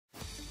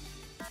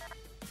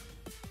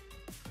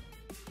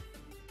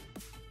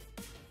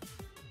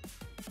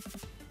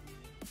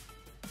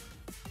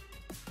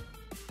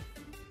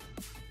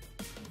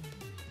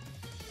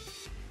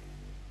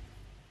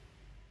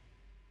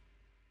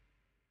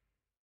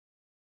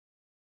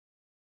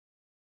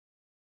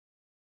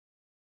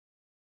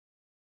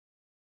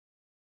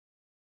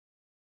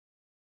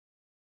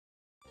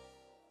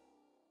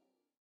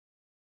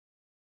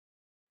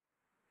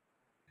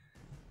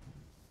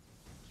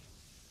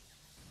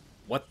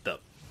What the?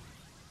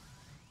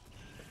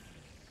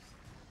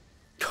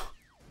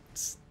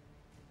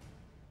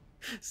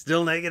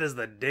 Still naked as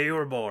the day you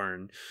were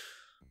born.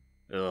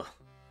 Ugh.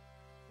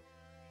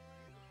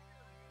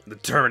 The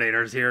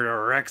Terminator's here to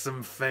wreck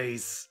some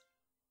face.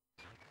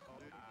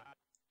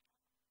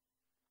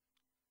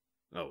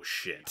 Oh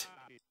shit.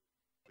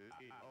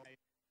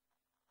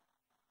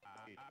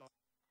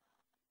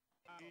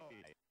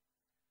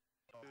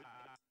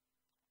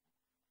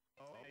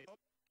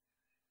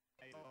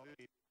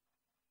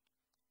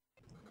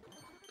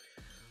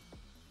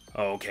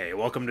 Okay,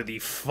 welcome to the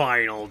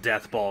final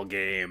Deathball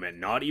game,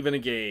 and not even a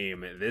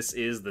game. This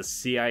is the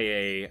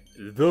CIA,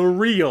 the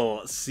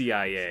real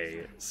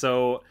CIA.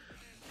 So,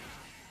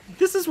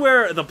 this is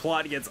where the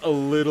plot gets a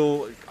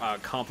little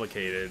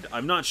complicated.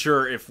 I'm not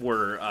sure if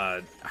we're,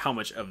 how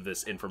much of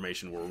this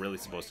information we're really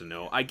supposed to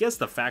know. I guess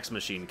the fax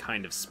machine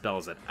kind of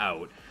spells it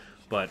out,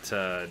 but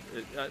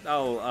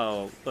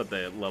I'll let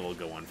the level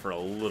go on for a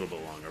little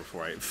bit longer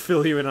before I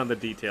fill you in on the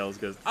details,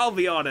 because I'll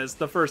be honest,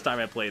 the first time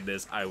I played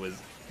this, I was,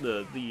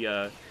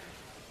 the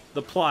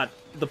plot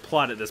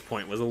at this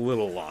point was a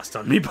little lost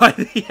on me by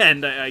the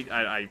end.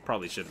 I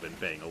probably should have been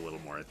paying a little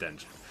more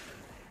attention.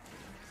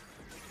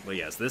 But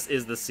yes, this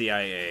is the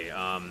CIA.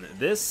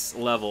 This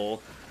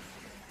level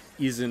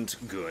isn't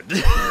good.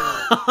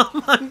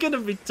 I'm gonna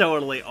be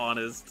totally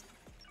honest.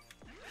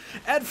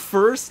 At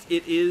first,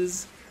 it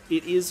is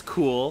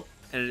cool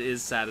and it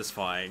is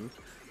satisfying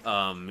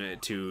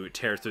to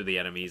tear through the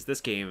enemies. This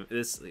game,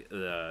 this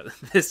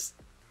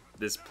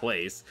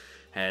place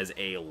has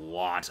a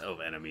lot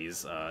of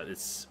enemies.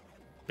 It's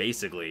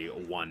basically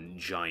one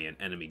giant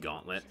enemy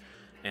gauntlet,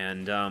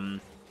 and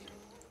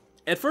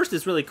at first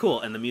it's really cool,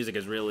 and the music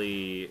is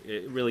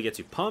it really gets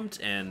you pumped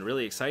and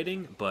really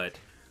exciting. But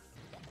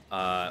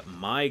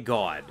my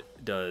God,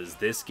 does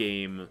this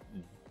game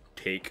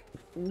take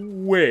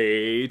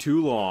way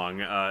too long.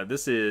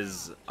 This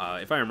is,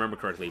 if I remember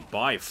correctly,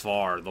 by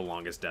far the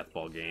longest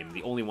Deathball game.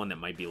 The only one that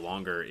might be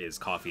longer is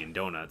Coffee and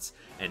Donuts,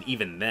 and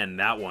even then,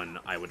 that one,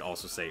 I would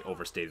also say,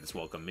 overstayed its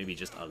welcome, maybe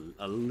just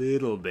a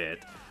little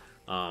bit.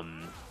 Yeah,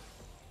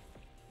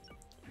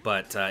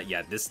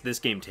 this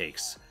game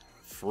takes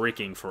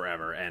freaking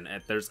forever, and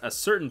there's a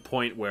certain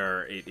point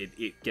where it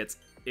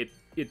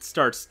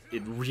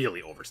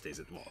really overstays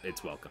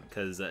its welcome,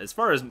 because as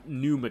far as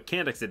new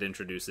mechanics it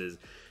introduces,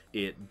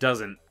 it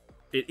does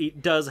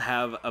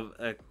have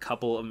a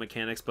couple of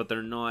mechanics, but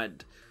they're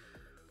not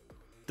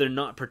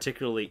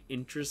particularly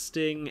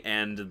interesting,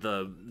 and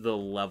the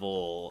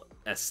level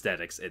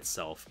aesthetics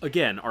itself,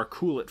 again, are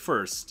cool at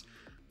first,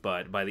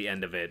 but by the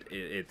end of it,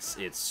 it's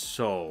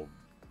so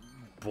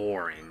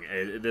boring.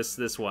 This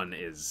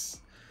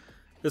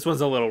one's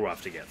a little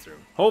rough to get through.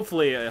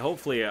 Hopefully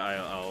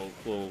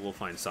we'll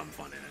find some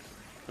fun in it.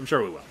 I'm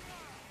sure we will.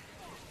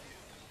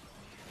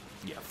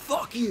 Yeah,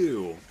 fuck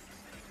you!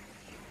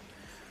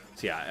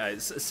 So yeah,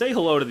 say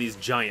hello to these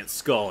giant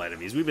skull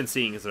enemies. We've been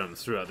seeing them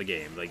throughout the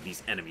game, like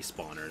these enemy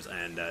spawners,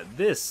 and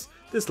this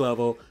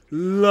level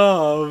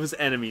loves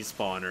enemy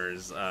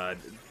spawners,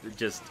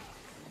 just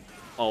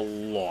a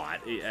lot,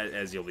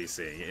 as you'll be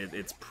seeing.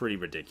 It's pretty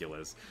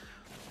ridiculous.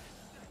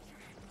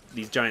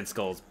 These giant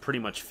skulls pretty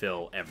much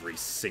fill every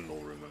single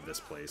room of this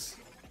place.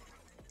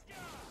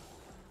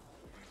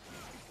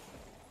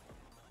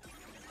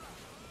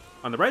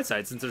 On the bright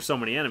side, since there's so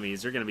many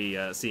enemies, you're going to be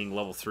seeing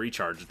level 3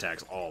 charge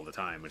attacks all the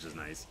time, which is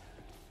nice.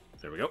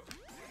 There we go.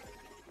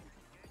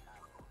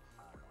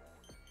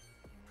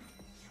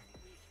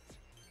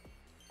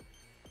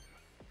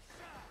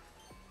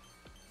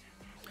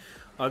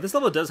 This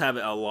level does have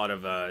a lot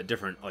of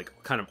different, like,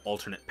 kind of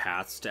alternate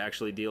paths to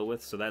actually deal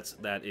with, so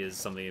that is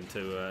something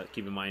to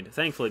keep in mind.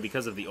 Thankfully,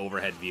 because of the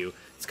overhead view,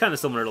 it's kind of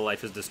similar to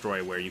Life is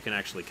Destroy, where you can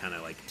actually kind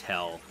of, like,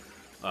 tell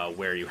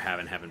where you have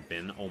and haven't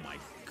been. Oh my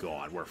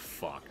God, we're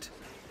fucked.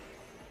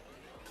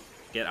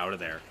 Get out of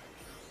there.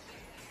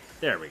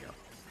 There we go.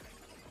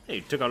 Hey,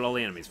 you took out all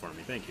the enemies for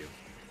me, thank you.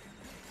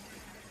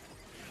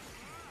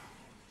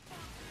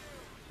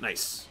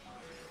 Nice.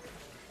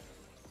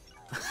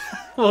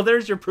 Well,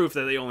 there's your proof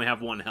that they only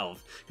have 1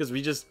 health, because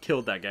we just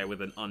killed that guy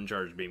with an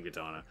uncharged beam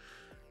katana.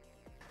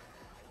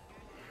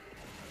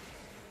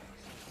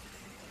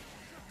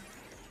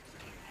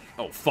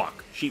 Oh,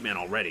 fuck. Sheepman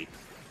already.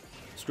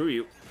 Screw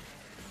you.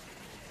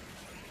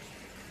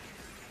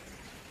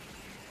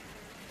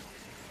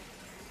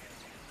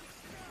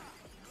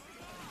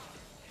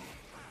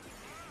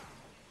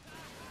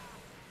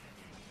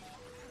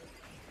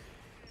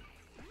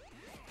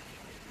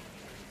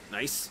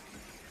 Nice.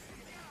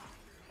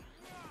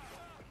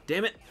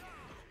 Damn it.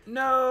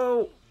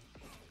 No!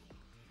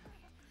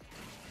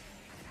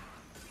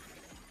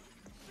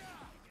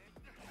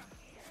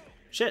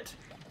 Shit.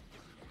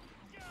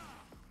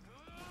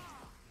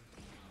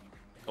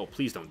 Oh,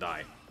 please don't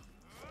die.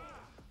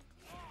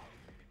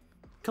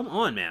 Come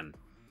on, man.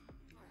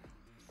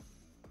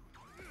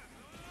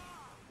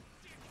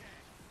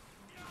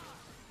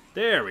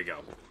 There we go.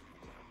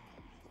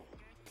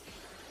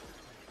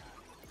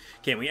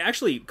 Okay, we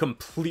actually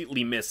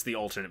completely missed the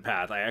alternate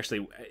path. I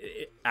actually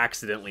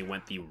accidentally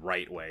went the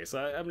right way. So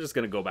I'm just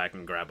going to go back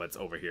and grab what's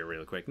over here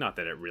real quick. Not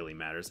that it really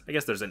matters. I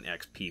guess there's an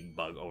XP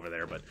bug over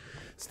there, but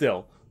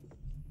still.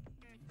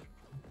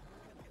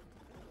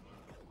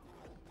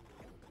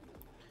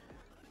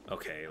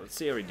 Okay, let's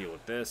see how we deal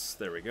with this.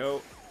 There we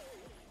go.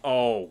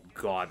 Oh,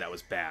 God, that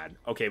was bad.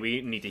 Okay,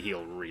 we need to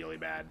heal really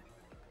bad.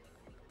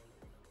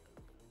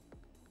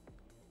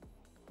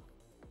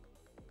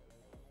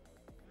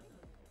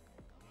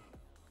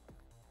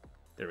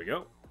 There we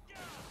go.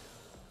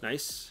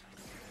 Nice.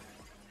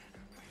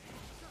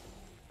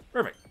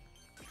 Perfect.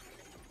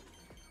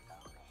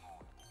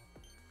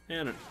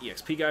 And an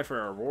EXP guy for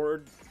our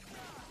reward.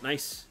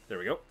 Nice. There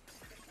we go.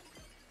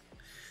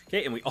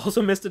 Okay, and we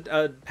also missed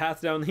a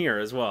path down here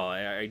as well.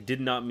 I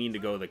did not mean to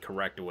go the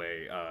correct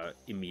way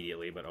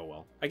immediately, but oh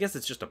well. I guess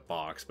it's just a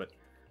box, but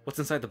what's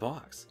inside the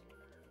box?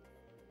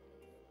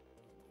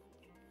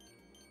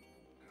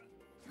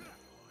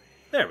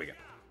 There we go.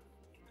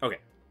 Okay,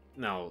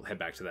 now I'll head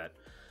back to that,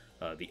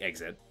 the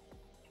exit.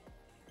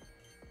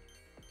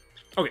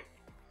 Okay.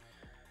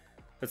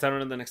 Let's head on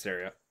to the next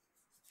area.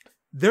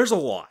 There's a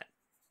lot.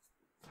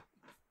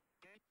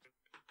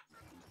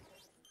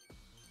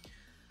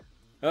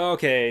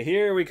 Okay,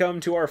 here we come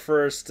to our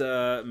first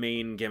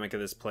main gimmick of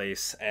this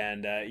place,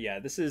 and yeah,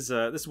 this is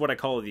what I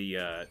call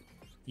the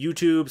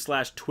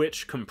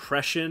YouTube/Twitch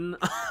compression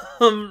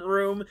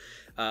room.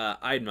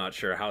 I'm not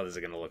sure how this is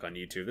going to look on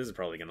YouTube. This is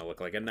probably going to look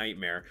like a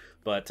nightmare,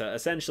 but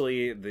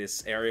essentially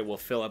this area will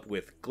fill up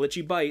with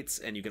glitchy bytes,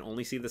 and you can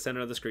only see the center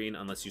of the screen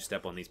unless you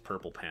step on these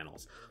purple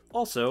panels.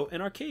 Also,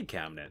 an arcade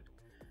cabinet.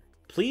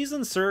 Please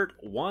insert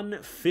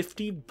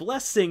 150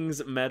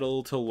 blessings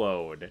medal to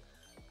load.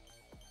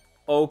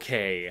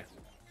 Okay,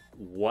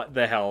 what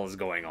the hell is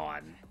going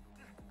on?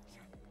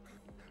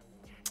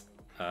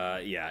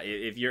 Yeah,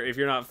 if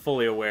you're not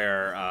fully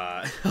aware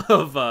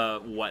of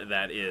what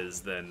that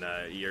is, then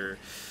you're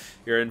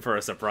in for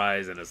a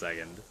surprise in a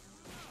second.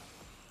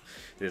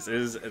 This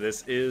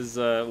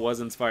was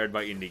inspired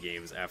by indie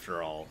games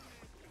after all.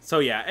 So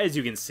yeah, as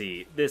you can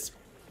see,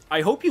 I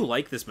hope you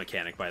like this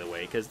mechanic, by the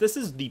way, because this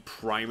is the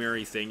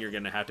primary thing you're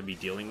going to have to be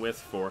dealing with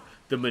for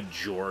the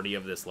majority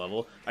of this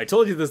level. I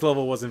told you this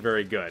level wasn't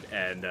very good,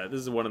 and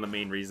this is one of the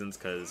main reasons,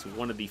 because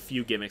one of the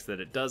few gimmicks that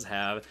it does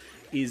have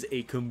is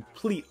a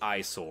complete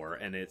eyesore,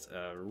 and it's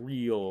a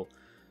real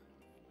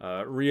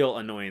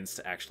annoyance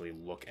to actually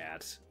look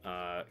at.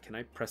 Can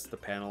I press the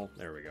panel?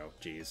 There we go.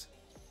 Jeez.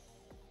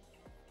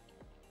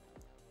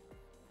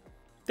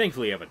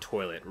 Thankfully, I have a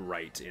toilet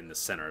right in the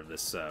center of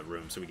this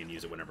room, so we can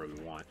use it whenever we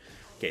want.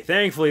 Okay,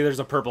 thankfully there's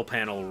a purple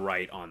panel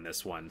right on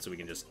this one, so we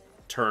can just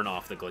turn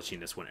off the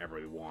glitchiness whenever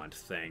we want,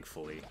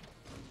 thankfully.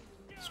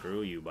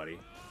 Screw you, buddy.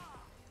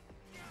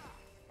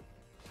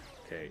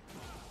 Okay,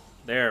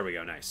 there we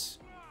go, nice.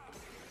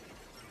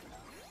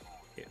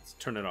 Okay, let's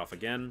turn it off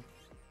again.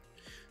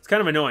 It's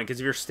kind of annoying, because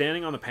if you're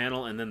standing on the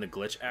panel and then the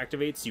glitch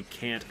activates, you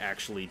can't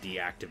actually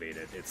deactivate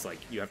it. It's like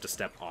you have to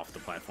step off the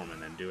platform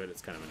and then do it.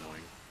 It's kind of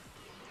annoying.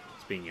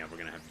 Speaking of, we're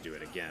going to have to do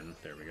it again.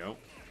 There we go.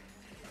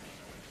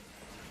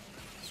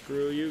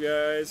 Screw you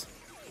guys.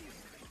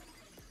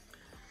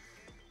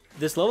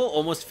 This level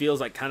almost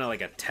feels like kind of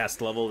like a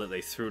test level that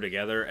they threw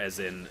together, as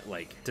in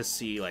like to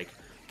see like,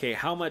 okay,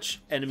 how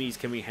much enemies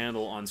can we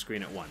handle on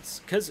screen at once?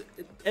 Because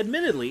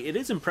admittedly, it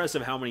is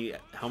impressive how many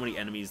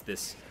enemies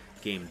this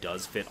game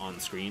does fit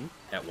on screen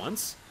at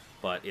once,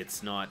 but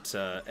it's not.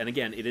 And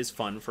again, it is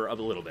fun for a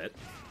little bit,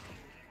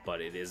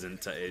 but it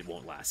isn't. It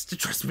won't last.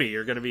 Trust me,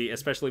 you're gonna be,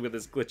 especially with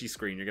this glitchy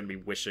screen, you're gonna be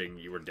wishing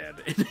you were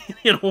dead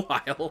in a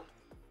while.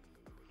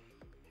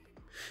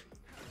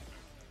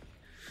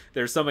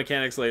 There's some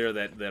mechanics later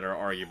that are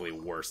arguably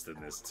worse than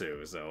this,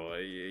 too. So,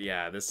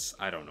 yeah,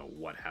 I don't know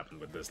what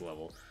happened with this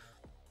level.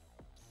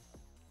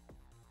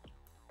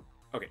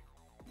 Okay.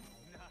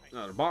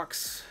 Another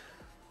box.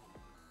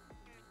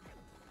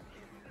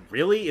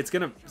 Really? It's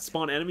gonna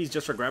spawn enemies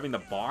just for grabbing the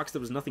box? There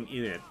was nothing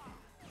in it.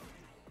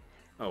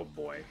 Oh,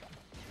 boy.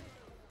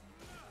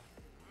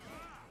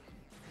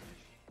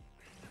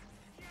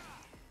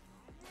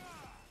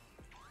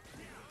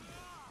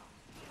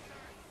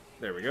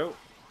 There we go.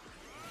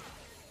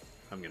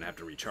 I'm gonna have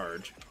to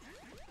recharge.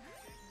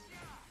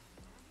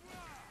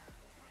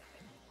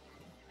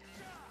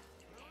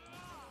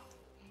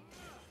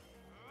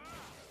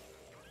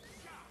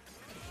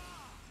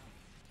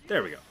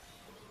 There we go.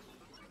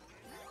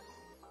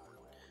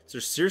 Is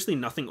there seriously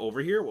nothing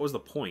over here? What was the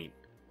point?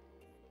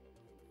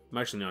 I'm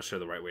actually not sure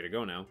the right way to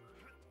go now.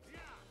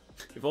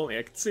 If only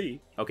I could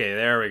see. Okay,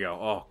 there we go.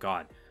 Oh,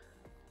 God.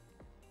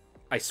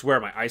 I swear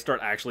my eyes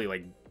start actually,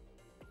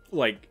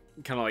 like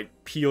kind of like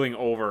peeling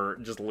over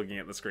just looking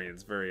at the screen.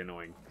 It's very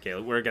annoying. Okay,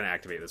 we're gonna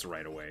activate this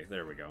right away.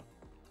 There we go.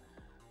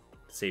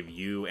 Save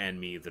you and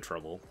me the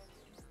trouble.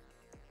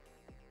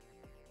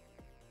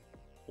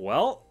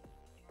 Well,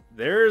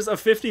 there's a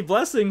 50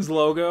 blessings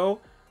logo.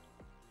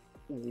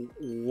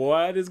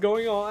 What is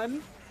going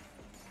on?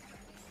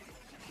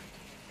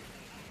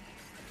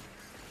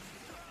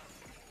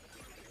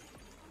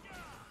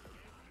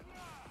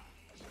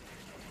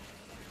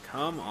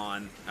 Come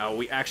on. Oh,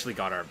 we actually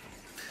got our...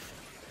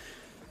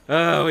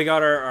 we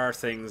got our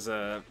things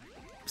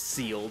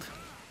sealed.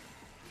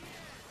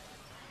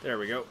 There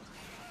we go.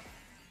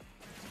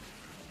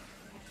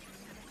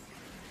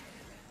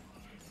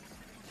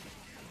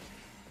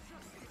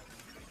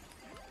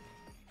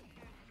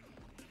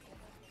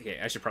 Okay,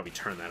 I should probably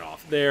turn that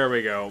off. There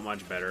we go.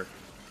 Much better.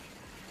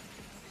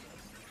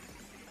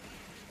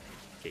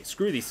 Okay,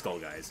 screw these skull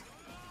guys.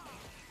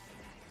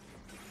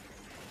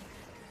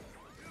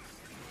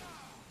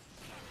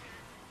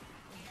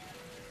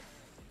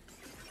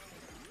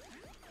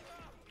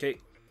 Okay.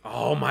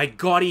 Oh my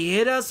god, he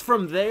hit us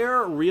from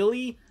there?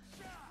 Really?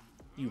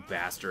 You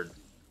bastard.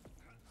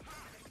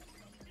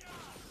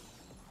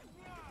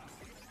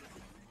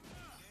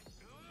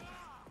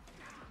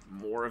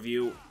 More of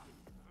you.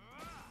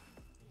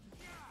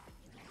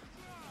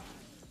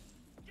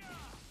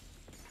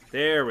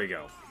 There we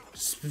go.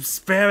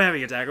 Spam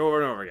heavy attack over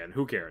and over again.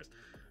 Who cares?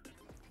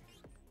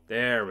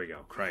 There we go.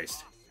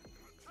 Christ.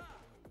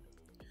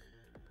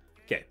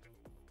 Okay.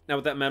 Now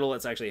with that metal,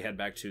 let's actually head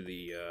back to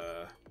the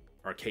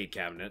arcade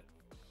cabinet.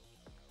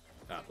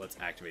 Let's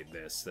activate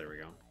this. There we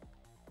go.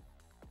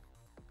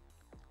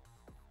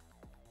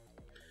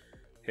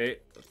 Okay,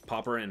 let's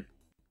pop her in.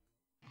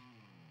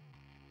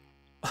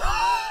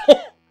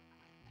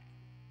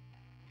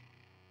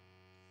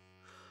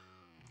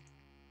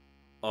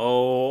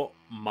 Oh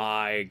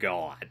my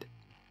god.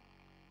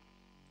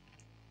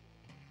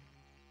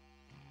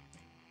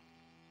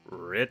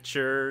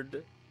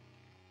 Richard,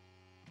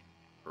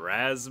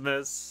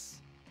 Rasmus,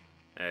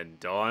 and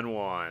Don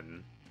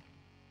Juan.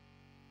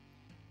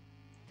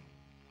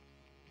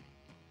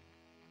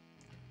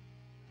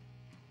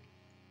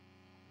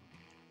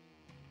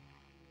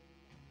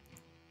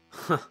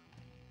 Huh.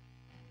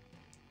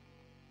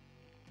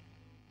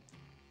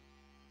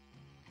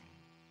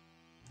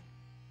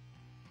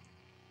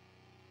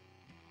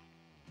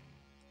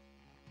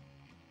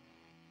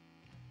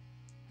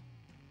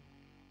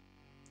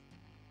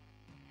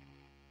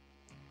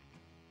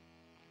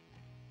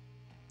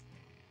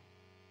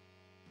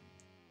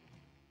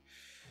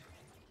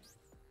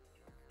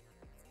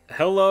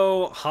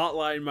 Hello,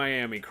 Hotline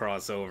Miami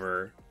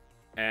crossover.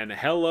 And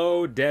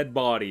hello, Dead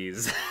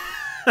Bodies.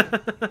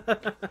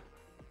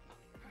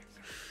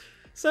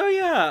 So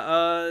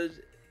yeah,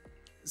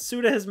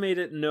 Suda has made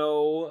it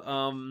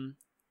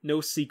no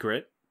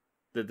secret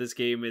that this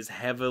game is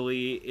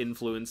heavily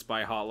influenced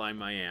by Hotline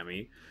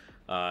Miami.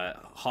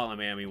 Hotline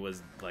Miami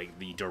was like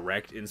the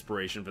direct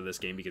inspiration for this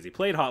game because he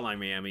played Hotline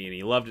Miami and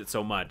he loved it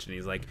so much, and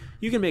he's like,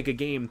 you can make a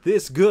game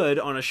this good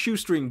on a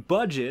shoestring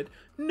budget?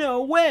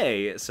 No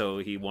way! So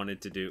he wanted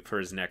to do, for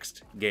his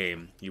next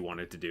game, he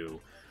wanted to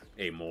do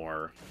a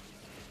more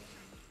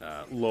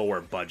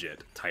lower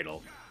budget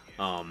title.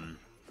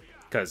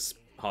 Because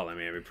Hotline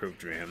Miami proved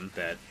to him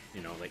that,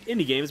 you know, like,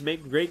 indie games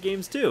make great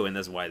games too, and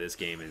that's why this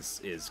game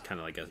is kind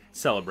of like a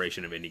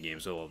celebration of indie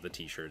games with all of the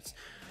t-shirts.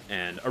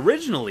 And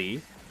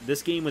originally,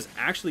 this game was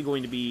actually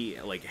going to be,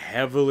 like,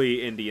 heavily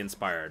indie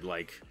inspired.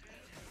 Like,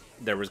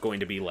 there was going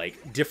to be,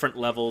 like, different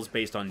levels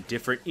based on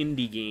different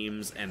indie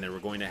games, and they were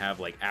going to have,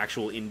 like,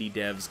 actual indie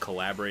devs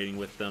collaborating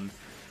with them.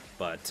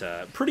 But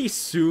pretty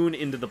soon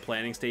into the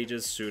planning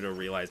stages, Suda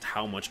realized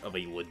how much of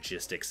a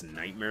logistics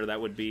nightmare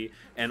that would be,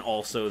 and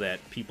also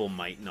that people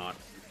might not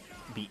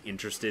be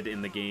interested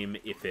in the game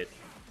if it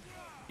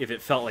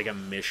felt like a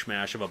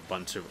mishmash of a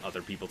bunch of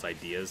other people's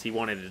ideas. He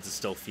wanted it to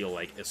still feel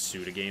like a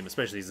Suda game,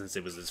 especially since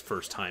it was his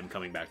first time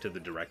coming back to the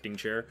directing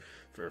chair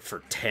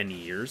for 10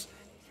 years.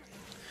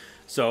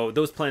 So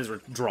those plans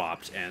were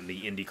dropped, and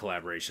the indie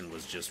collaboration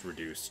was just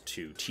reduced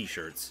to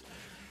t-shirts.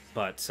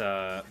 But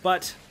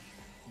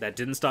that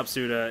didn't stop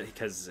Suda,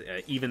 because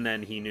even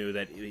then he knew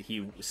that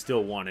he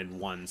still wanted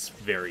one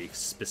very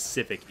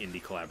specific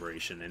indie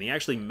collaboration, and he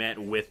actually met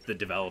with the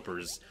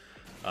developers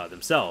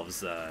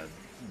themselves.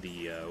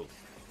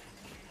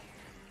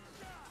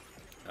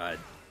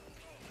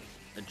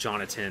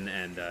 Jonathan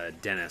and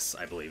Dennis,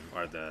 I believe,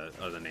 are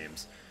the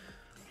names.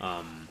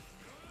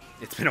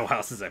 It's been a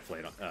while since I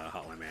played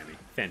Hotline Miami.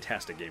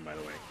 Fantastic game, by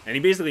the way. And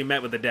he basically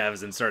met with the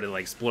devs and started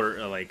like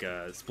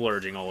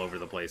splurging all over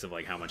the place of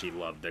like how much he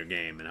loved their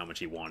game and how much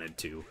he wanted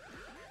to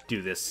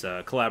do this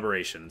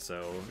collaboration.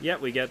 So yeah,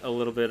 we get a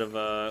little bit of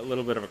a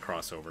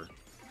crossover.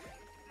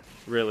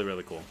 Really,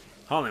 really cool.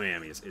 Hotline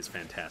Miami is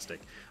fantastic.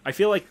 I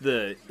feel like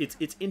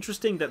it's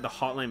interesting that the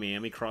Hotline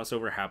Miami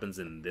crossover happens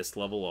in this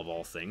level of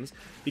all things,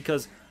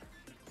 because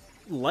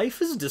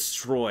Life is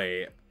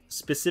Destroy,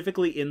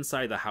 specifically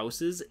inside the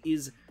houses,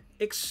 is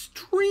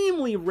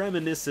extremely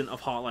reminiscent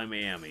of Hotline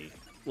Miami.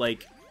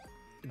 Like,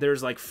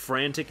 there's like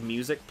frantic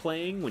music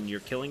playing when you're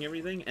killing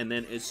everything, and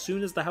then as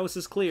soon as the house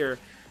is clear,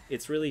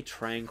 it's really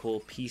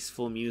tranquil,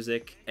 peaceful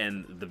music,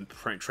 and the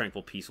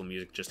tranquil, peaceful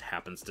music just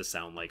happens to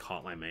sound like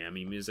Hotline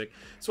Miami music.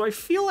 So I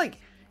feel like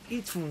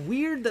it's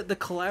weird that the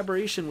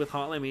collaboration with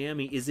Hotline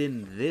Miami is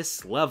in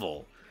this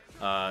level,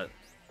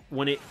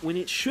 when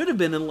it should have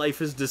been in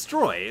Life is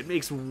Destroy. It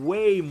makes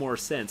way more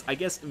sense. I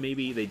guess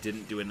maybe they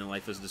didn't do it in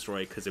Life is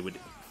Destroy because it would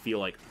feel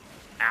like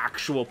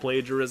actual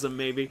plagiarism,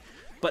 maybe.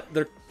 but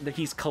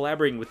he's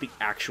collaborating with the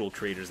actual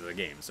creators of the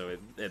game, so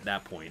at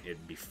that point,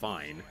 it'd be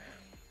fine.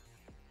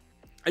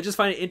 I just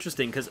find it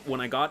interesting, because when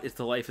I got If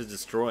the Life is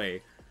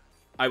Destroy,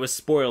 I was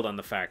spoiled on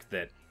the fact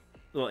that,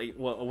 well, it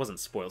wasn't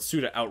spoiled.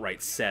 Suda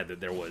outright said that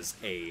there was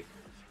indie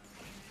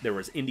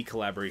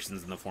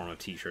collaborations in the form of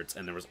t-shirts,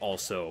 and there was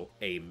also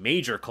a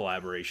major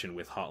collaboration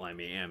with Hotline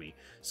Miami.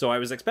 So I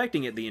was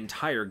expecting it the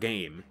entire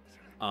game,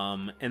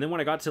 and then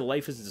when I got to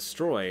Life is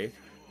Destroy,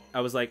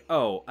 I was like,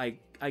 oh,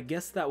 I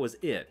guess that was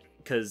it,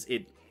 because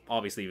it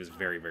obviously was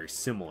very, very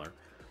similar.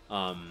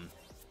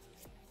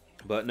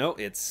 But no,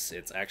 it's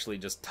actually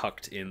just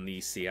tucked in the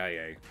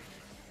CIA.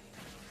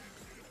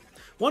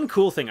 One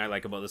cool thing I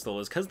like about this, though,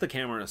 is because the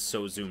camera is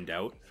so zoomed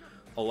out,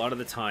 a lot of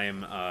the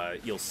time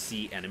you'll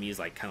see enemies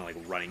like kind of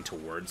like running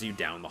towards you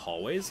down the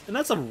hallways, and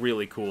that's a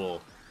really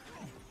cool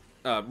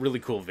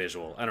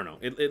visual. I don't know,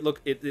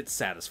 it's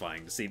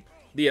satisfying to see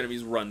the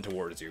enemies run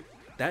towards you.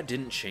 That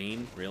didn't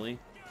chain, really?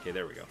 Okay,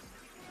 there we go.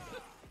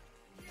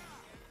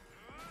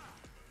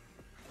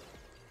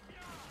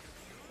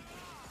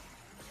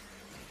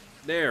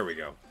 There we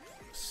go.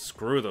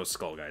 Screw those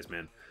skull guys,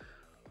 man.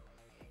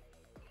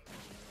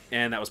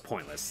 And that was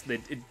pointless.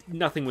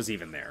 Nothing was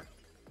even there.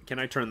 Can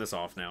I turn this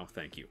off now?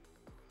 Thank you.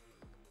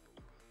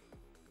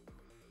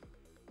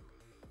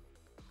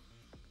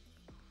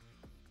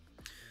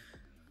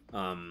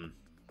 So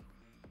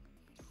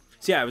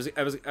yeah,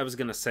 I was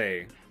gonna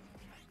say,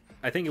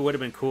 I think it would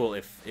have been cool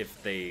if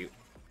they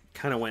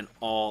kind of went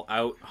all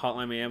out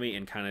Hotline Miami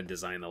and kind of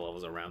designed the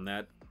levels around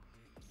that.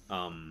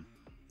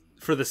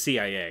 For the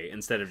CIA,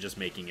 instead of just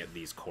making it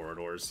these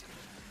corridors.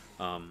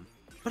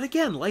 But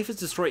again, Life is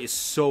Destroy is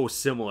so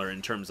similar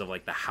in terms of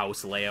like the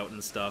house layout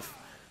and stuff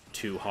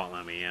to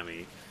Hotline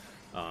Miami.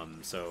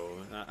 So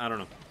I don't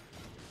know.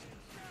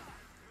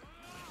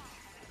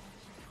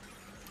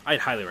 I'd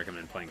highly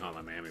recommend playing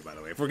Hotline Miami, by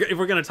the way. If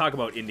we're gonna talk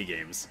about indie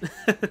games,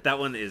 that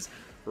one is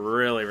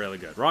really, really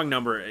good. Wrong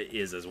Number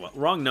is as well.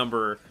 Wrong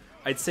Number,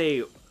 I'd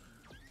say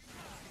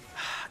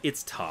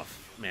it's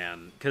tough,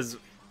 man, because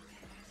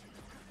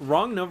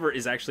Wrong Number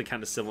is actually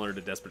kind of similar to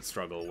Desperate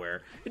Struggle,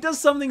 where it does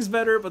some things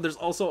better, but there's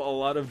also a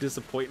lot of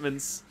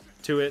disappointments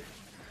to it.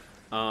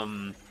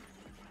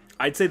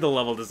 I'd say the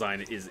level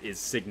design is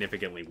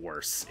significantly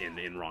worse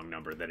in Wrong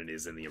Number than it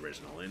is in the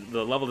original. And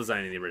the level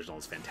design in the original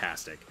is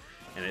fantastic.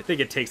 And I think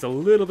it takes a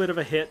little bit of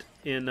a hit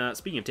in...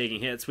 speaking of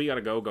taking hits, we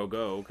gotta go,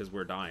 because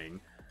we're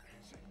dying.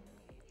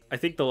 I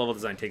think the level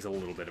design takes a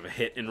little bit of a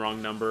hit in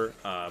Wrong Number,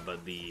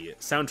 but the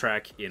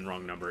soundtrack in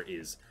Wrong Number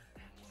is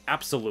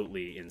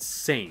absolutely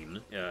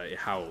insane,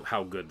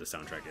 how good the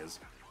soundtrack is.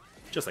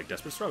 Just like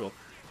Desperate Struggle.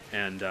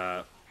 And,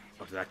 oh,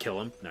 did that kill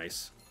him?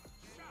 Nice.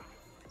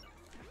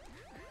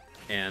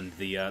 And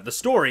the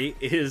story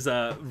is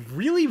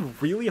really,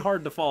 really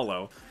hard to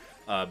follow,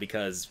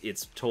 because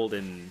it's told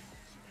in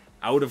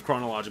out of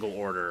chronological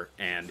order,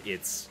 and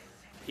it's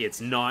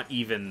not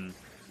even,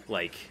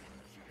 like...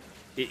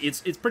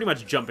 It's pretty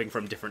much jumping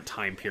from different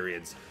time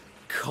periods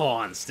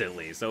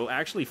constantly. So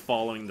actually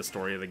following the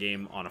story of the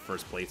game on a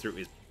first playthrough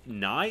is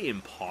nigh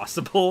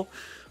impossible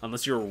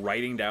unless you're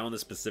writing down the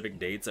specific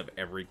dates of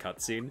every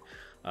cutscene.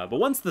 But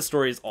once the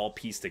story is all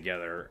pieced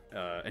together,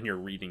 and you're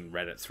reading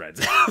Reddit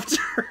threads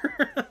after,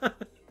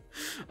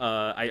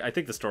 I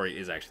think the story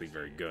is actually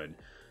very good.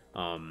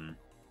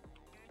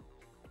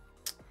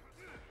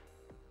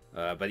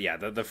 But yeah,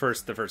 the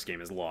first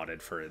game is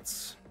lauded for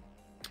its...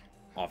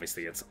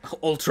 Obviously, it's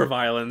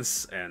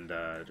ultra-violence and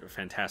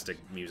fantastic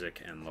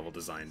music and level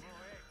design.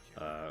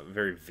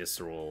 Very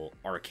visceral,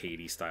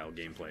 arcadey style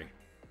gameplay,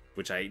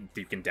 which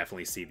you can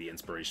definitely see the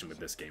inspiration with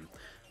this game.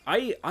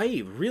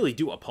 I really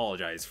do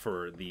apologize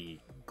for the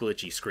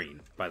glitchy screen,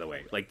 by the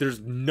way. Like, there's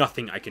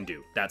nothing I can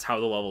do. That's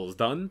how the level is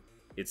done.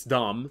 It's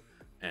dumb,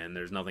 and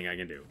there's nothing I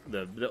can do.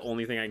 The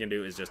only thing I can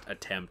do is just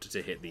attempt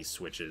to hit these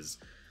switches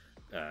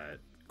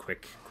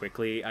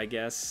quickly, I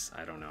guess.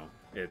 I don't know.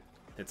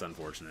 It's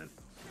unfortunate.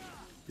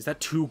 Is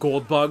that 2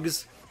 gold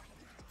bugs?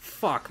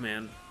 Fuck,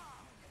 man.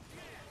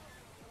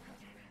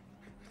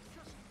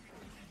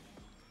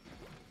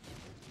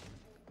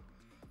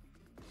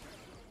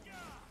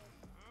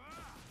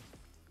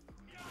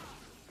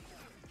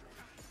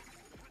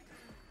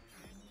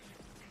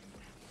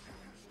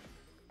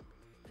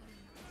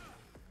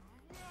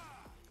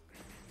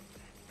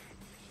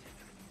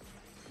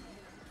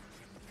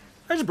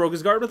 I just broke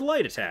his guard with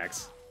light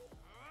attacks.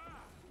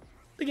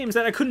 The game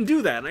said I couldn't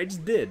do that, and I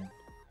just did.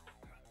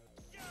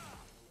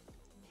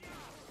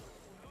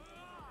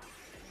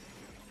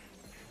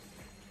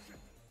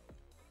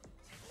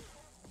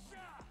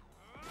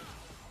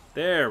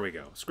 There we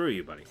go. Screw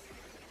you, buddy.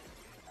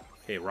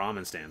 Hey,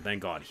 ramen stand.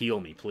 Thank God. Heal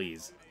me,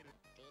 please.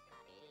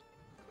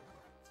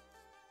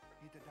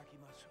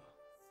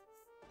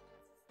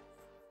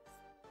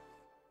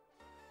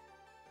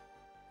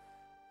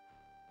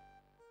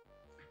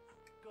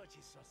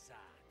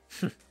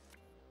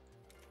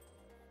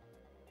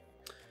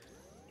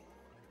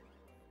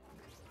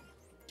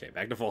 Okay,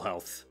 back to full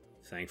health,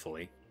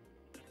 thankfully.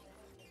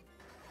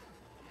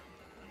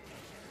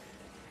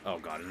 Oh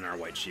god, another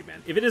white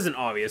sheepman. If it isn't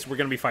obvious, we're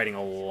going to be fighting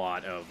a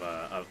lot of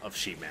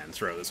sheepmen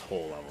throughout this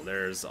whole level.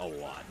 There's a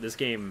lot. This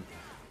game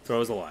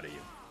throws a lot at you.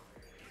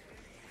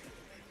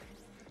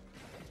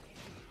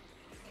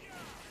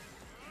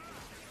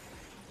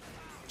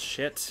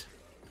 Shit.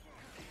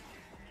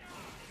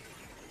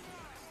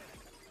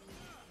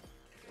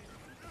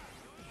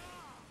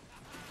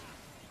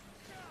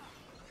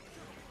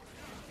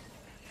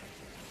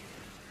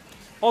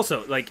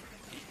 Also, like,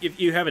 if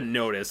you haven't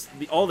noticed,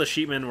 all the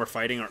sheepmen we're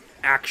fighting are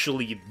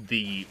actually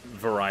the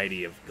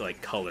variety of,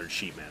 like, colored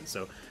sheepmen.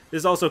 So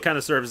this also kind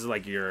of serves as,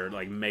 like, your,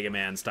 like, Mega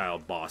Man style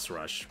boss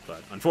rush.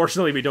 But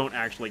unfortunately, we don't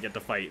actually get to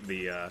fight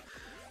the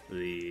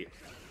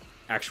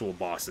actual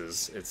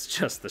bosses. It's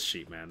just the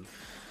sheepmen.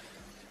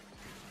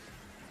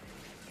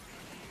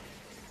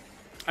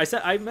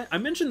 I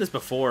mentioned this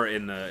before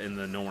in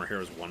the No More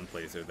Heroes 1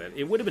 playthrough that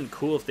it would have been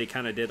cool if they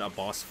kind of did a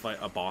boss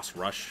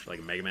rush,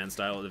 like Mega Man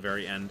style at the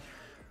very end.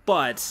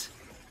 But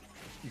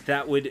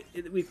that would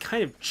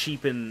kind of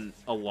cheapen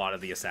a lot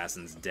of the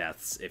assassins'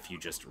 deaths if you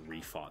just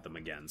refought them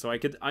again. So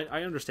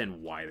I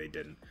understand why they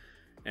didn't.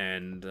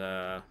 And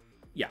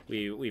yeah,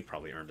 we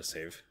probably earned a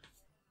save.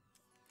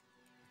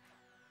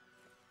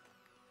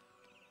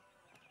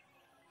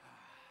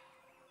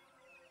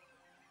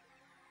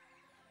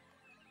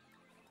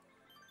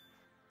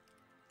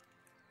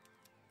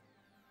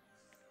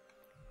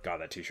 God,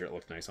 that t-shirt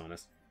looked nice on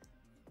us.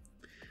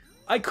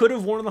 I could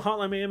have worn the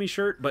Hotline Miami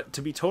shirt, but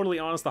to be totally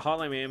honest, the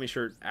Hotline Miami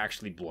shirt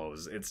actually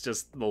blows. It's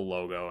just the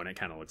logo, and it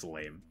kind of looks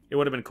lame. It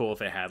would have been cool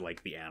if it had,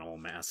 like, the animal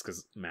mask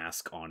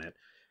on it.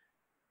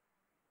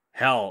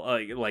 Hell,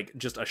 like,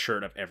 just a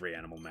shirt of every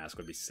animal mask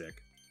would be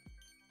sick.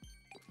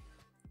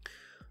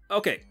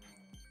 Okay.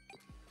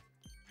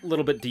 A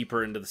little bit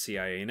deeper into the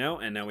CIA now,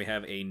 and now we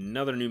have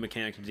another new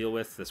mechanic to deal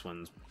with. This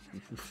one's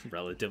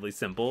relatively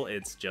simple.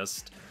 It's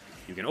just...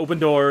 you can open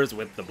doors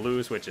with the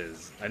blue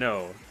switches. I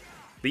know.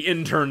 The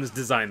interns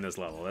designed this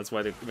level. That's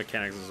why the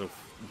mechanics are so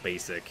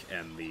basic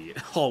and the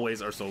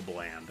hallways are so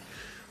bland.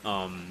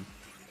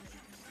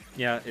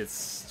 Yeah,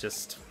 it's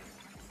just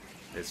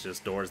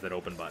doors that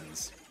open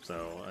buttons.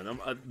 So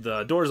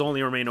the doors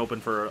only remain open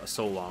for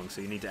so long,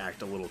 so you need to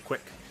act a little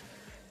quick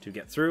to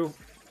get through.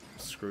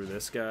 Screw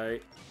this guy.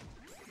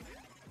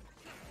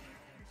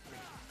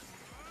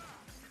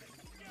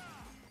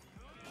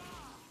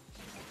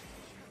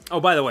 Oh,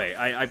 by the way,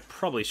 I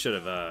probably should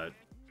have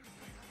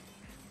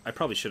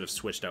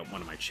switched out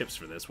one of my chips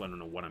for this. I don't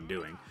know what I'm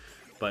doing,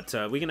 but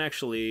we can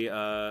actually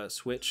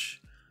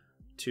switch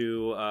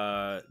to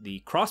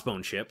the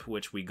crossbone chip,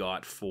 which we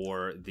got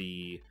for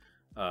the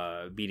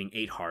beating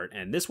 8 heart,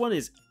 and this one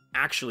is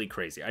actually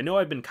crazy. I know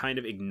I've been kind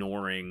of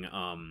ignoring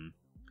a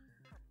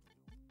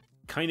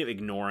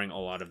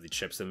lot of the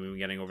chips that we've been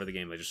getting over the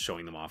game, like just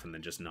showing them off and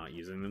then just not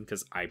using them,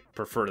 because I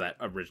prefer that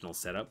original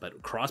setup,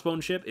 but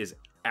crossbone chip is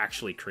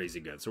actually crazy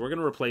good. So we're going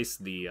to replace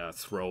the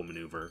throw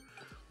maneuver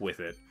with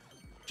it,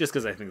 just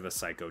because I think the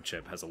psycho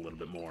chip has a little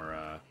bit more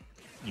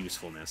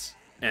usefulness,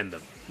 and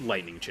the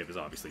lightning chip is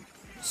obviously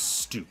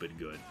stupid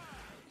good,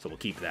 so we'll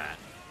keep that.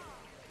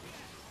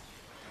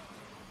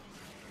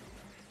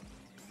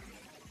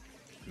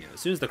 Yeah, as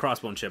soon as the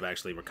crossbone chip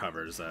actually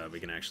recovers, we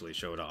can actually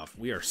show it off.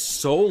 We are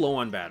so low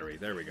on battery.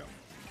 There we go.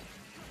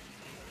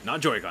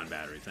 Not Joy-Con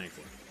battery,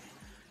 thankfully.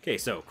 Okay,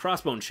 so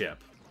crossbone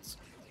chip. Let's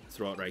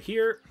throw it right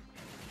here.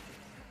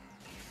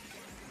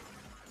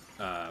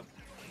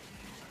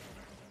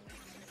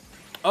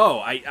 Oh,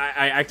 I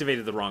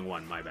activated the wrong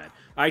one. My bad.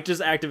 I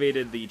just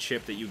activated the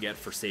chip that you get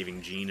for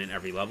saving Jean in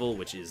every level,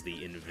 which is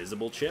the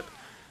invisible chip.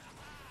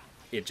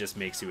 It just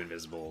makes you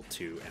invisible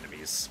to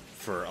enemies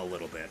for a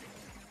little bit.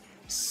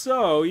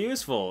 So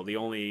useful. The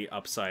only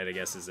upside, I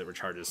guess, is it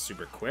recharges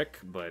super quick,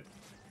 but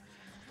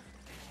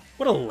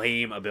what a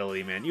lame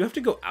ability, man. You have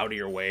to go out of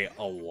your way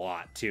a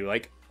lot, too.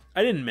 Like,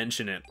 I didn't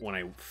mention it when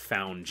I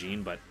found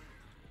Jean, but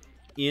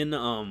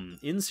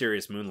in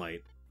Serious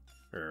Moonlight,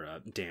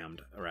 or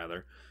Damned,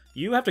 rather,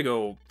 you have to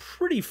go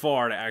pretty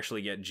far to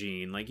actually get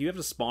Jean. Like, you have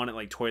to spawn at,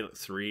 like, Toilet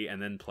 3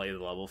 and then play the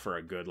level for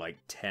a good, like,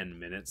 10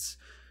 minutes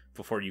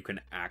before you can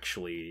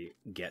actually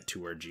get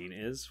to where Jean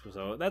is.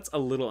 So that's a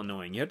little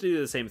annoying. You have to do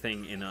the same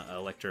thing in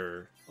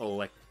Electric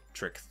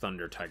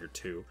Thunder Tiger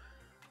 2.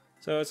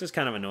 So it's just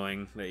kind of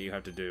annoying that you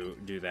have to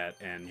do that,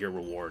 and your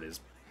reward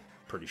is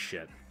pretty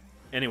shit.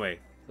 Anyway,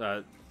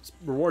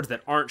 rewards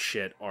that aren't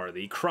shit are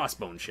the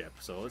crossbone chip.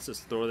 So let's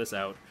just throw this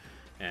out.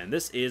 And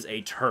this is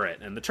a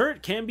turret, and the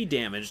turret can be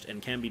damaged and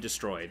can be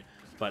destroyed,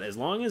 but as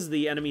long as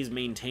the enemies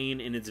maintain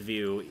in its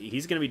view,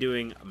 he's going to be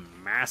doing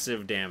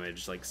massive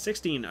damage, like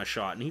 16 a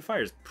shot, and he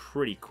fires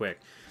pretty quick.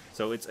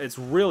 So it's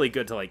really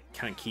good to, like,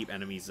 kind of keep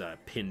enemies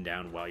pinned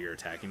down while you're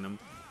attacking them.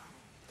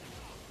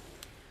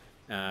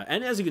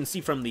 And as you can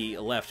see from the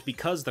left,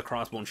 because the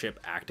crossbone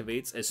chip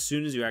activates, as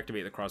soon as you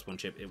activate the crossbone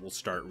chip, it will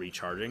start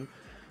recharging.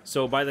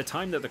 So by the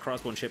time that the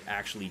crossbone chip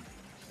actually,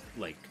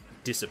 like,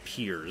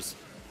 disappears,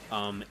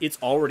 it's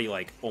already,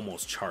 like,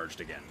 almost charged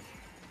again.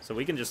 So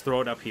we can just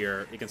throw it up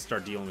here. It can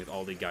start dealing with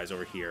all the guys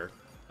over here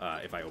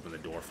if I open the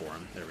door for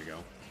him. There we go.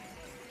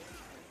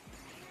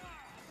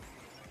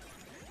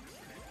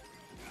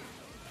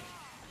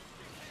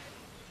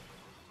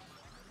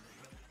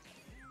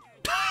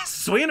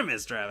 Swing and a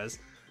miss, Travis.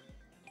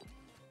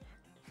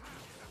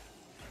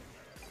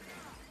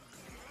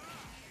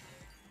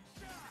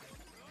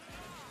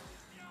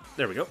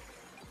 There we go.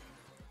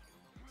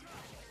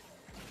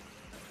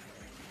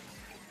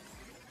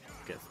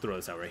 Okay, throw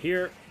this out right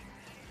here.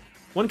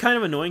 One kind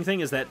of annoying thing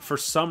is that for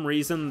some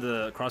reason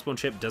the crossbow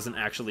chip doesn't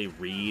actually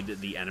read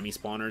the enemy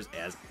spawners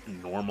as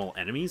normal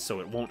enemies, so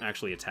it won't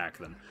actually attack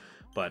them.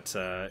 But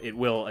it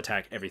will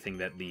attack everything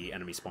that the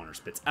enemy spawner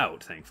spits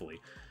out,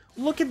 thankfully.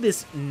 Look at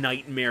this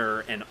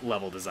nightmare and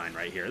level design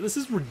right here. This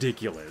is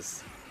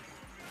ridiculous.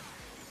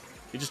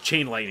 You just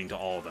chain lightning to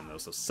all of them, though,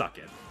 so suck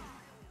it.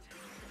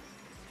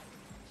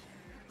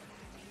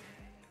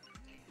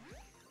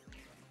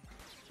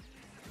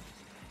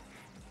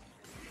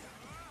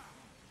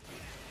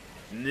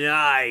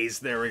 Nice!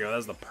 There we go. That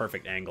was the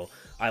perfect angle.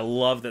 I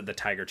love that the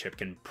tiger chip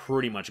can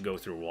pretty much go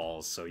through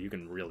walls, so you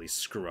can really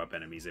screw up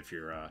enemies if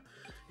you're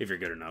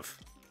good enough.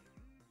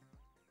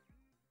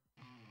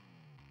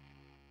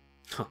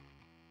 Huh.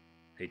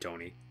 Hey,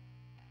 Tony.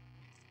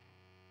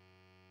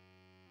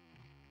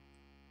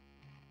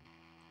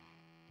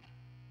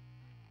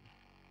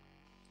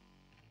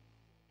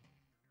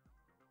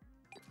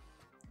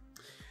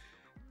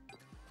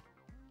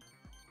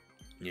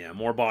 Yeah,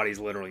 more bodies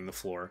littering the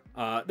floor.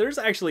 There's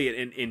actually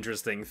an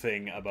interesting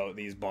thing about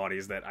these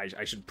bodies that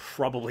I should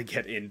probably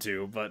get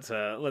into, but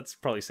let's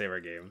probably save our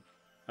game.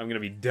 I'm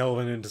gonna be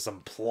delving into some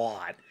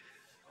plot.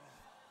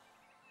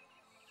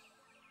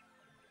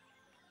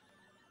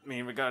 I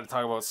mean, we gotta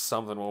talk about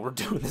something while we're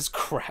doing this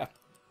crap.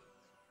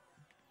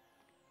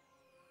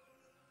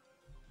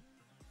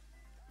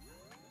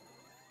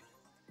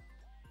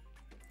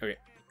 Okay,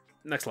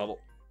 next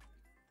level.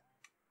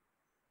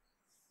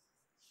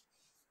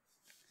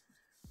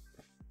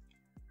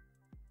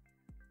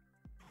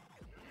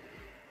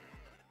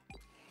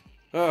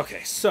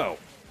 Okay, so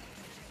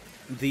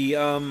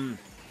the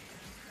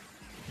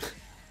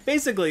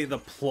basically the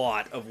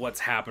plot of what's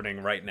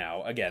happening right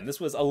now, again, this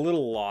was a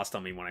little lost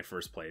on me when I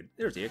first played.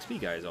 There's the XP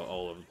guys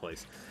all over the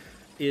place.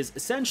 Is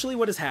essentially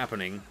what is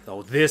happening.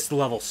 Oh, this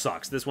level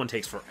sucks. This one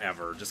takes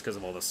forever just because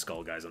of all the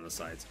skull guys on the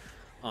sides.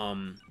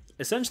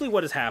 Essentially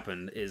what has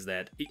happened is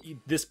that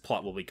this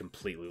plot will be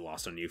completely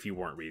lost on you if you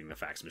weren't reading the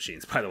fax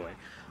machines, by the way.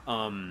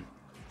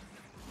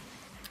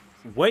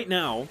 Right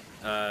now,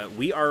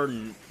 we are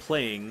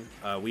playing,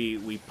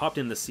 we popped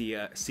in the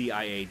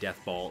CIA Death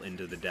Ball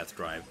into the Death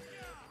Drive,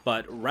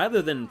 but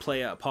rather than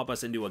pop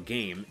us into a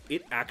game,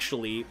 it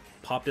actually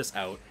popped us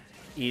out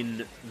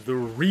in the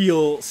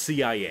real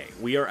CIA.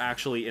 We are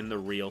actually in the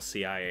real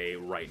CIA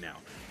right now.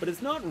 But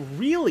it's not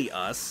really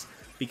us,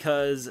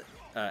 because,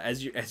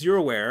 as you're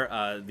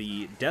aware,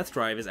 the Death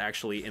Drive is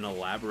actually an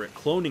elaborate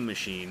cloning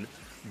machine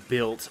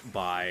built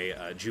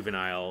by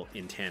Juvenile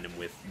in tandem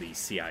with the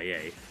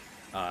CIA.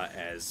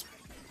 As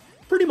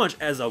pretty much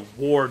as a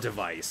war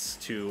device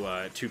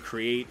to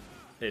create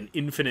an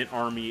infinite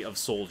army of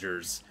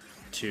soldiers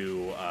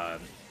to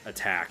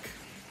attack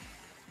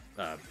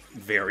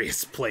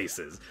various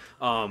places.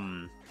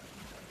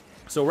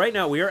 So right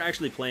now we are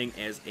actually playing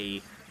as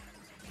a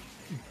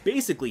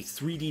basically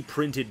 3D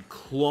printed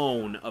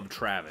clone of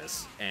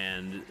Travis,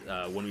 and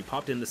when we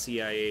popped in the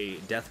CIA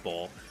Death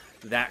Ball,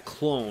 that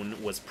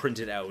clone was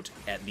printed out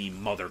at the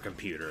mother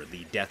computer,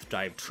 the Death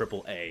Dive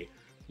AAA,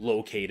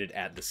 located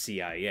at the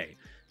CIA.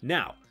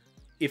 Now,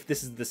 if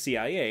this is the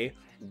CIA,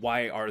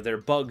 why are there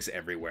bugs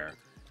everywhere?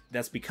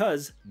 That's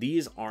because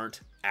these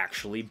aren't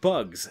actually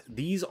bugs.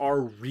 These are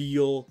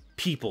real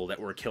people that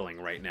we're killing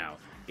right now.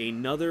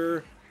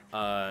 Another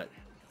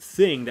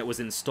thing that was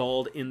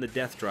installed in the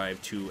Death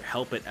Drive to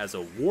help it as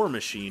a war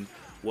machine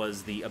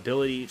was the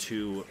ability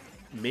to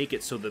make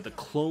it so that the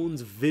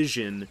clone's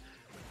vision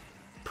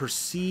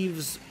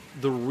perceives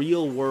the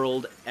real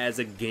world as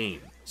a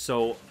game.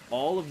 So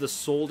all of the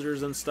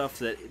soldiers and stuff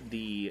that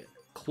the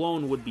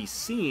clone would be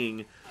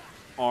seeing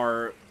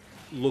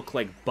look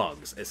like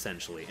bugs,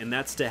 essentially. And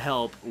that's to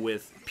help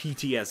with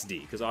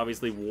PTSD, because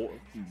obviously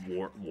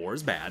war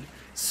is bad.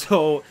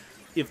 So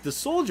if the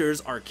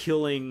soldiers are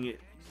killing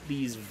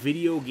these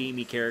video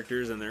gamey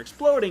characters and they're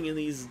exploding in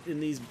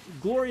these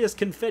glorious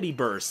confetti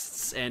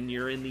bursts, and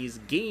you're in these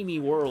gamey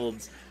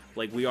worlds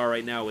like we are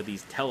right now with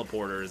these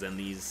teleporters and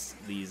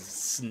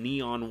these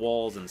neon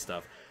walls and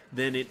stuff,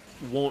 then it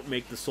won't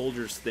make the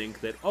soldiers think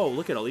that, oh,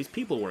 look at all these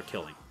people we're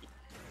killing.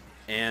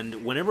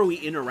 And whenever we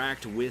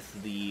interact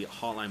with the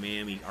Hotline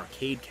Miami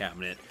arcade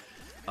cabinet,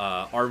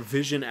 our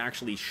vision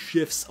actually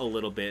shifts a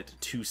little bit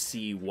to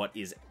see what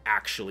is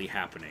actually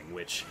happening,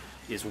 which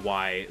is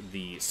why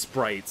the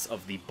sprites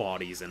of the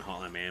bodies in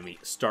Hotline Miami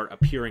start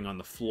appearing on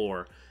the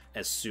floor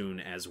as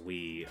soon as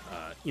we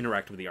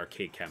interact with the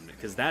arcade cabinet,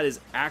 because that is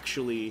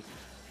actually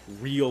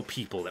real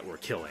people that we're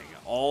killing.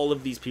 All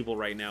of these people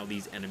right now,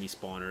 these enemy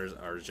spawners,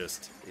 are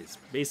it's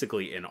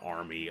basically an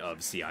army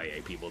of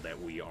CIA people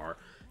that we are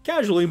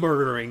casually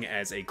murdering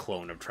as a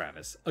clone of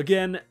Travis.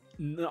 Again,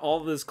 all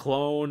this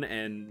clone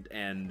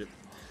and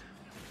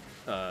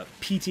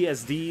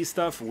PTSD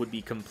stuff would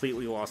be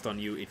completely lost on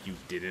you if you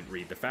didn't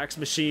read the fax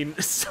machine,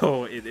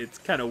 so it's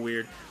kind of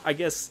weird. I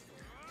guess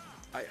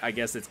I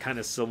guess it's kind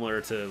of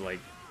similar to like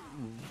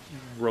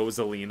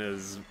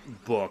Rosalina's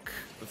book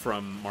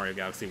from Mario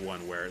Galaxy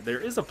 1, where there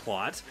is a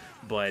plot,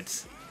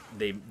 but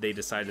they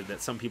decided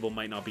that some people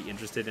might not be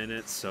interested in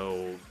it,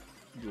 so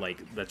like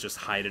let's just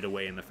hide it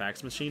away in the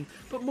fax machine.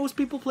 But most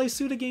people play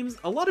Suda games.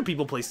 A lot of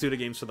people play Suda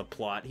games for the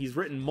plot. He's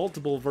written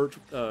multiple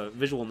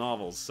visual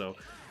novels, so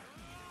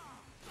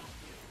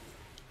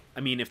I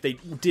mean, if they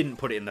didn't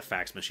put it in the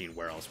fax machine,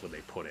 where else would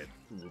they put it?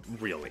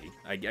 Really,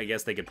 I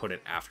guess they could put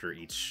it after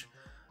each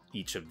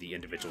of the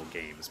individual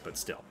games, but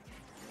still,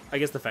 I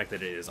guess the fact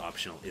that it is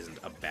optional isn't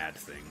a bad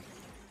thing.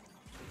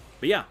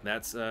 But yeah,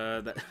 that's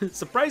that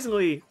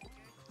surprisingly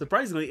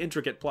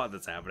intricate plot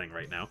that's happening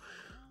right now.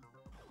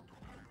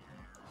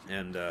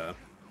 And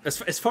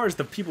as far as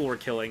the people we're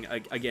killing,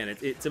 again,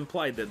 it's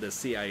implied that the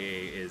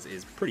CIA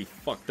is pretty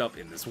fucked up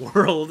in this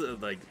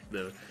world. Like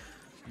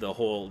their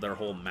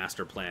whole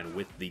master plan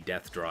with the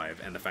death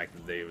drive, and the fact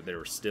that they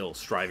were still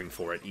striving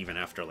for it even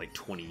after like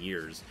 20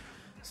 years.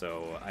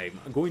 So I'm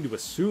going to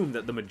assume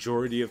that the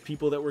majority of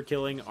people that we're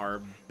killing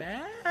are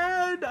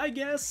bad, I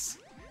guess.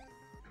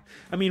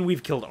 I mean,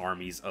 we've killed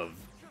armies of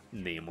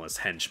nameless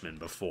henchmen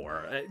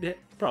before.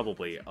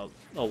 Probably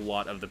a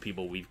lot of the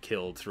people we've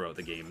killed throughout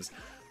the games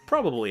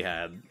probably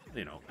had,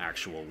 you know,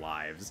 actual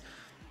lives.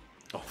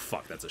 Oh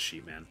fuck, that's a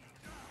sheep, man.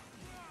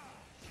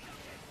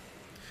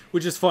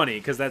 Which is funny,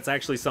 because that's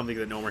actually something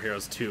that No More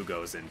Heroes 2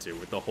 goes into,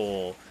 with the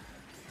whole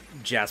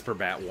Jasper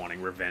Bat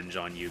wanting revenge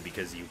on you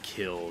because you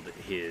killed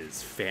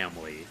his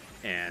family.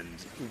 And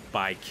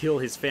by kill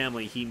his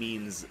family, he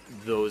means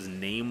those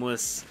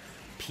nameless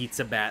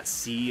Pizza Bat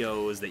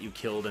CEOs that you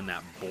killed in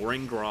that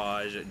boring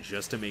garage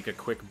just to make a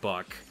quick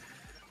buck.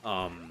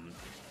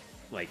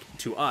 Like,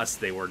 to us,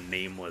 they were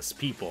nameless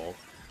people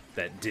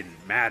that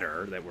didn't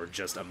matter, that were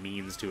just a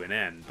means to an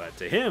end. But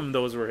to him,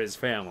 those were his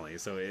family,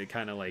 so it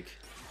kind of, like,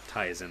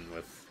 ties in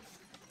with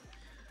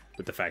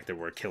the fact that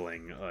we're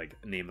killing like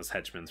nameless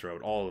henchmen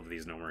throughout all of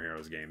these No More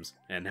Heroes games,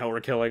 and how we're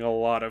killing a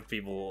lot of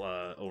people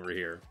over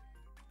here.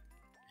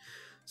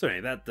 So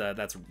anyway,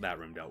 that's that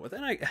room dealt with,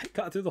 and I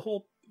got through the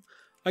whole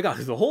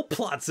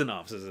plot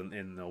synopsis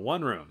in the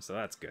one room, so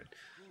that's good.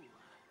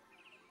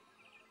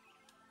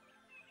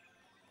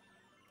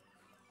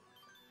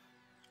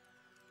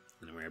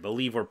 Anyway, I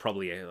believe we're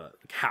probably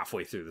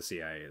halfway through the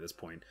CIA at this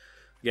point.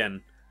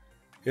 Again,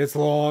 it's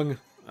long.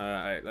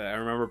 I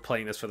remember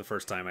playing this for the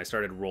first time. I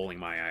started rolling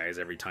my eyes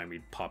every time we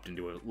popped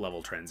into a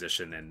level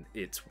transition, and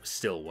it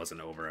still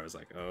wasn't over. I was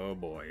like, oh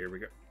boy, here we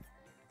go.